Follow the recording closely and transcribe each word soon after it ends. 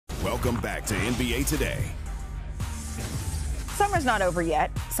Welcome back to NBA Today. Summer's not over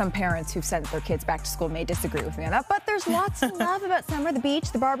yet. Some parents who've sent their kids back to school may disagree with me on that, but there's lots to love about summer. The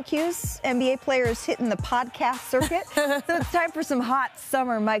beach, the barbecues, NBA players hitting the podcast circuit. So it's time for some hot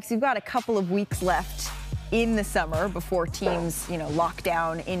summer mics. We've got a couple of weeks left in the summer before teams, lock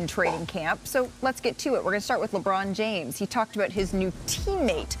down in training camp. So let's get to it. We're going to start with LeBron James. He talked about his new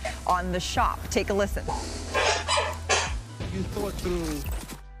teammate on The Shop. Take a listen. You thought through,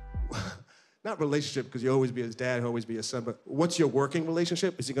 not relationship, because you always be his dad, he'll always be his son, but what's your working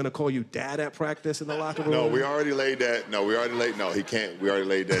relationship? Is he going to call you dad at practice in the locker room? No, we already laid that. No, he can't. We already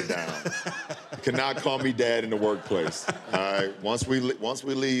laid that down. He cannot call me dad in the workplace. All right, once we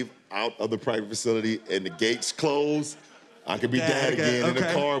leave out of the practice facility and the gates close, I could be dad again. In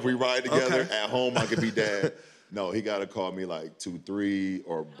the car, if we ride together. At home, I could be dad. No, he got to call me like 2-3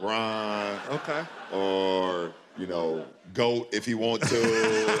 or Bron. Okay. Or, GOAT if he wants to.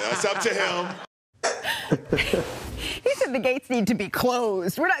 That's up to him. He said the gates need to be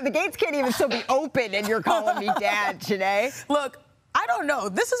closed. The gates can't even still be open, and you're calling me dad today. Look, I don't know.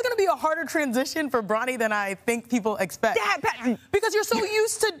 This is going to be a harder transition for Bronny than I think people expect. Dad, because you're so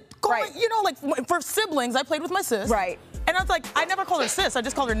used to calling, like for siblings, I played with my sis. Right. And I was like, I never called her sis, I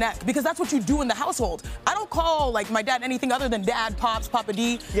just called her neck, because that's what you do in the household. I don't call, my dad anything other than dad, pops, Papa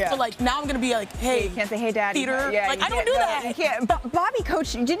D. Yeah. So, now I'm going to be like, hey. You can't say, hey, dad. Peter. Yeah, I don't do that. You can't. Bobby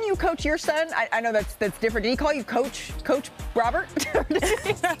didn't you coach your son? I know that's different. Did he call you Coach Robert?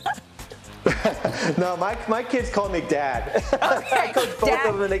 No, my kids call me Dad. Okay. I coach both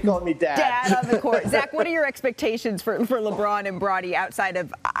of them, and they call me Dad. Dad on the court. Zach, what are your expectations for LeBron and Bronny outside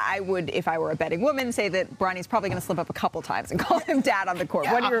of, I would, if I were a betting woman, say that Bronny's probably going to slip up a couple times and call him Dad on the court.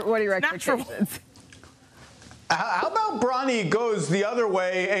 Yeah, what are your expectations? How about Bronny goes the other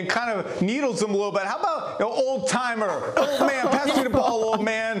way and kind of needles him a little bit? How about old timer? Old man, pass me the ball, old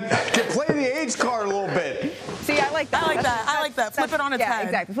man. Play the age card a little bit. See, I like that. I like that. Flip it on its head. Yeah,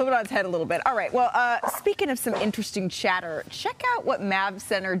 exactly. Flip it on its head a little bit. All right. Well, speaking of some interesting chatter, check out what Mavs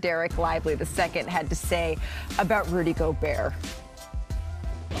center Derek Lively II had to say about Rudy Gobert.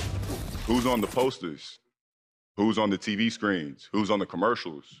 Who's on the posters? Who's on the TV screens? Who's on the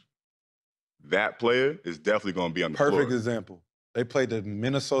commercials? That player is definitely going to be on the floor. Perfect example. They played the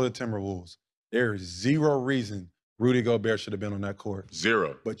Minnesota Timberwolves. There is zero reason Rudy Gobert should have been on that court.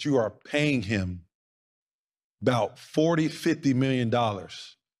 Zero. But you are paying him about $40, $50 million.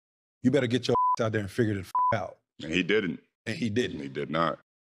 You better get your out there and figure it out. And he didn't. And he didn't. He did not.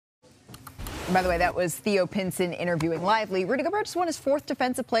 By the way, that was Theo Pinson interviewing Lively. Rudy Gobert just won his 4th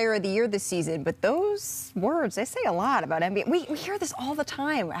Defensive Player of the Year this season, but those words, they say a lot about NBA. We hear this all the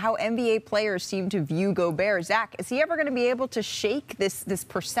time, how NBA players seem to view Gobert. Zach, is he ever going to be able to shake this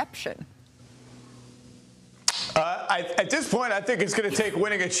perception? At this point, I think it's going to take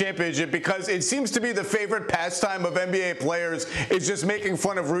winning a championship, because it seems to be the favorite pastime of NBA players is just making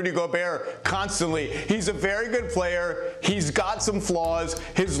fun of Rudy Gobert constantly. He's a very good player. He's got some flaws.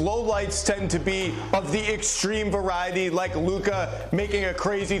 His lowlights tend to be of the extreme variety, like Luka making a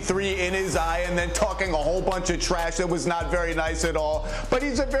crazy 3 in his eye and then talking a whole bunch of trash that was not very nice at all. But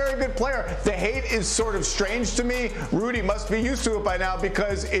he's a very good player. The hate is sort of strange to me. Rudy must be used to it by now,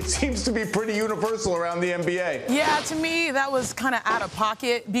 because it seems to be pretty universal around the NBA. Yeah, to me, that was kind of out of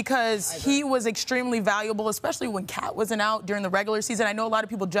pocket, because he was extremely valuable, especially when Cat wasn't out during the regular season. I know a lot of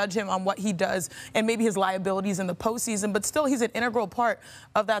people judge him on what he does and maybe his liabilities in the postseason, but still he's an integral part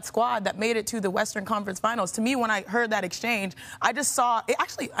of that squad that made it to the Western Conference Finals. To me, when I heard that exchange, I just saw it.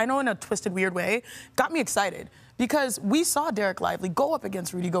 Actually, I know in a twisted, weird way, got me excited. Because we saw Derek Lively go up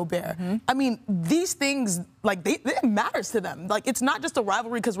against Rudy Gobert. Mm-hmm. I mean, these things, it matters to them. It's not just a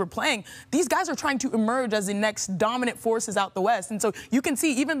rivalry because we're playing. These guys are trying to emerge as the next dominant forces out the West. And so you can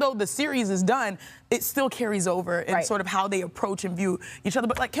see, even though the series is done, it still carries over in sort of how they approach and view each other.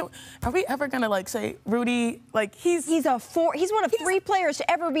 But, are we ever going to, say, Rudy, he's one of 3 players to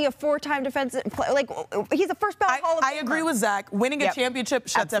ever be a 4-time defensive player. He's a first ballot Hall of Famer. I agree with Zach. Winning a championship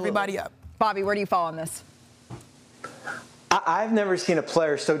shuts everybody up. Bobby, where do you fall on this? I've never seen a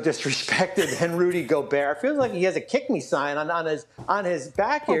player so disrespected than Rudy Gobert. It feels like he has a kick me sign on his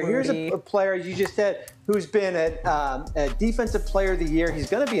back here. Here's a player, you just said, who's been a defensive player of the year. He's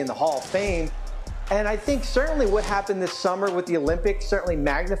going to be in the Hall of Fame. And I think certainly what happened this summer with the Olympics certainly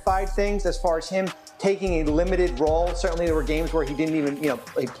magnified things as far as him taking a limited role. Certainly there were games where he didn't even,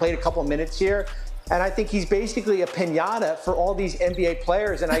 he played a couple minutes here. And I think he's basically a piñata for all these NBA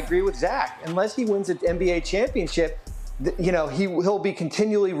players. And I agree with Zach. Unless he wins an NBA championship, he'll be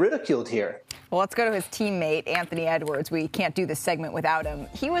continually ridiculed here. Well, let's go to his teammate, Anthony Edwards. We can't do this segment without him.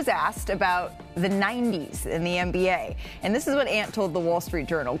 He was asked about the 90s in the NBA. And this is what Ant told the Wall Street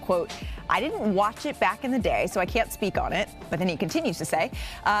Journal, quote, "I didn't watch it back in the day, so I can't speak on it." But then he continues to say,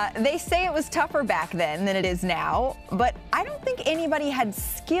 they say it was tougher back then than it is now, but I don't think anybody had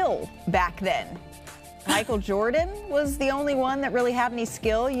skill back then. Michael Jordan was the only one that really had any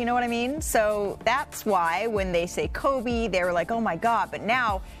skill, you know what I mean? So that's why when they say Kobe, they were like, oh my God, but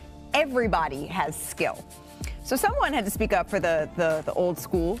now everybody has skill. So someone had to speak up for the old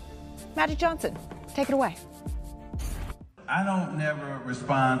school. Magic Johnson, take it away. I don't never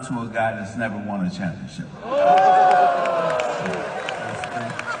respond to a guy that's never won a championship.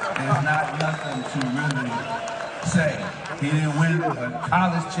 There's not nothing to really say. He didn't win a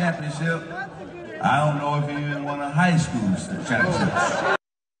college championship. I don't know if he even won a high school championship.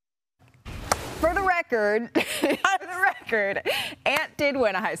 For the record, Ant did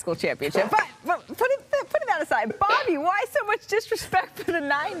win a high school championship. But putting that aside, Bobby, why so much disrespect for the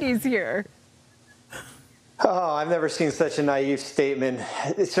 90s here? Oh, I've never seen such a naive statement,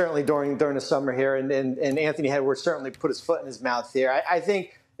 certainly during the summer here. And Anthony Edwards certainly put his foot in his mouth here. I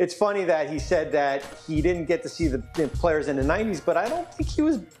think it's funny that he said that he didn't get to see the players in the 90s, but I don't think he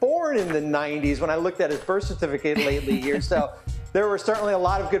was born in the 90s when I looked at his birth certificate lately here. So there were certainly a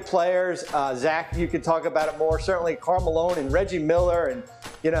lot of good players. Zach, you could talk about it more. Certainly Karl Malone and Reggie Miller and,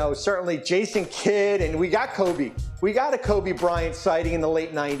 certainly Jason Kidd. And we got Kobe. We got a Kobe Bryant sighting in the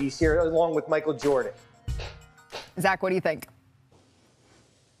late 90s here, along with Michael Jordan. Zach, what do you think?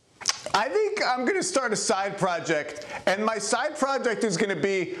 I think I'm going to start a side project, and my side project is going to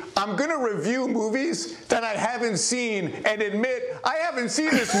be I'm going to review movies that I haven't seen and admit I haven't seen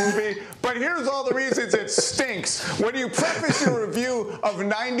this movie, but here's all the reasons it stinks. When you preface your review of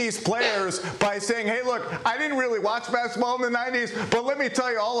 90s players by saying, hey, look, I didn't really watch basketball in the 90s, but let me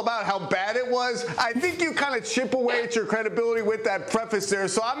tell you all about how bad it was, I think you kind of chip away at your credibility with that preface there,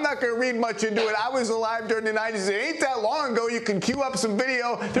 so I'm not going to read much into it. I was alive during the 90s. It ain't that long ago. You can queue up some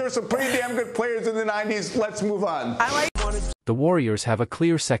video. There were some pretty damn good players in the 90s. Let's move on. The Warriors have a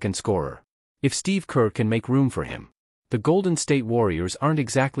clear second scorer. If Steve Kerr can make room for him. The Golden State Warriors aren't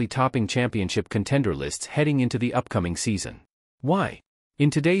exactly topping championship contender lists heading into the upcoming season. Why?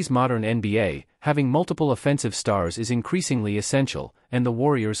 In today's modern NBA, having multiple offensive stars is increasingly essential, and the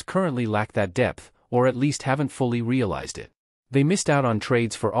Warriors currently lack that depth, or at least haven't fully realized it. They missed out on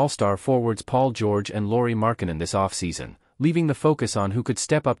trades for all-star forwards Paul George and Lauri Markkanen this offseason, leaving the focus on who could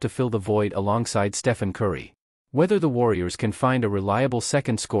step up to fill the void alongside Stephen Curry. Whether the Warriors can find a reliable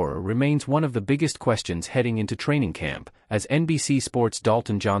second scorer remains one of the biggest questions heading into training camp, as NBC Sports'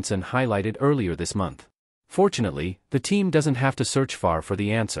 Dalton Johnson highlighted earlier this month. Fortunately, the team doesn't have to search far for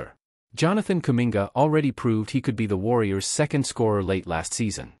the answer. Jonathan Kuminga already proved he could be the Warriors' second scorer late last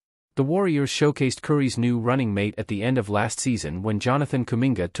season. The Warriors showcased Curry's new running mate at the end of last season when Jonathan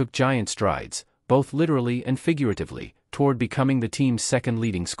Kuminga took giant strides, both literally and figuratively, toward becoming the team's second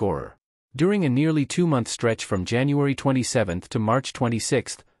leading scorer. During a nearly 2-month stretch from January 27 to March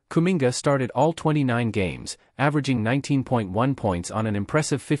 26, Kuminga started all 29 games, averaging 19.1 points on an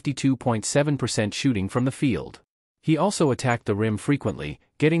impressive 52.7% shooting from the field. He also attacked the rim frequently,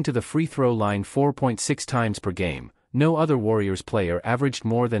 getting to the free throw line 4.6 times per game. No other Warriors player averaged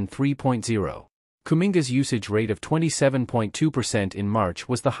more than 3.0. Kuminga's usage rate of 27.2% in March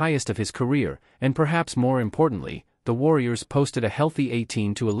was the highest of his career, and perhaps more importantly, the Warriors posted a healthy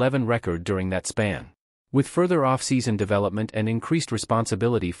 18-11 record during that span. With further off-season development and increased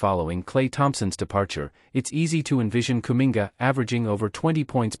responsibility following Klay Thompson's departure, it's easy to envision Kuminga averaging over 20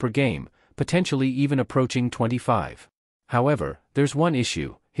 points per game, potentially even approaching 25. However, there's one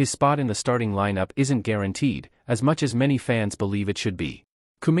issue: his spot in the starting lineup isn't guaranteed, as much as many fans believe it should be.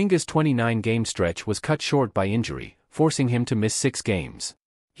 Kuminga's 29-game stretch was cut short by injury, forcing him to miss 6 games.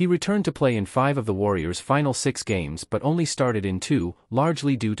 He returned to play in 5 of the Warriors' final 6 games but only started in 2,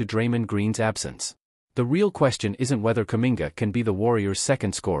 largely due to Draymond Green's absence. The real question isn't whether Kuminga can be the Warriors'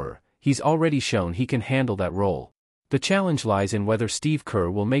 second scorer. He's already shown he can handle that role. The challenge lies in whether Steve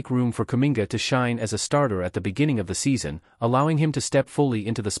Kerr will make room for Kuminga to shine as a starter at the beginning of the season, allowing him to step fully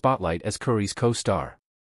into the spotlight as Curry's co-star.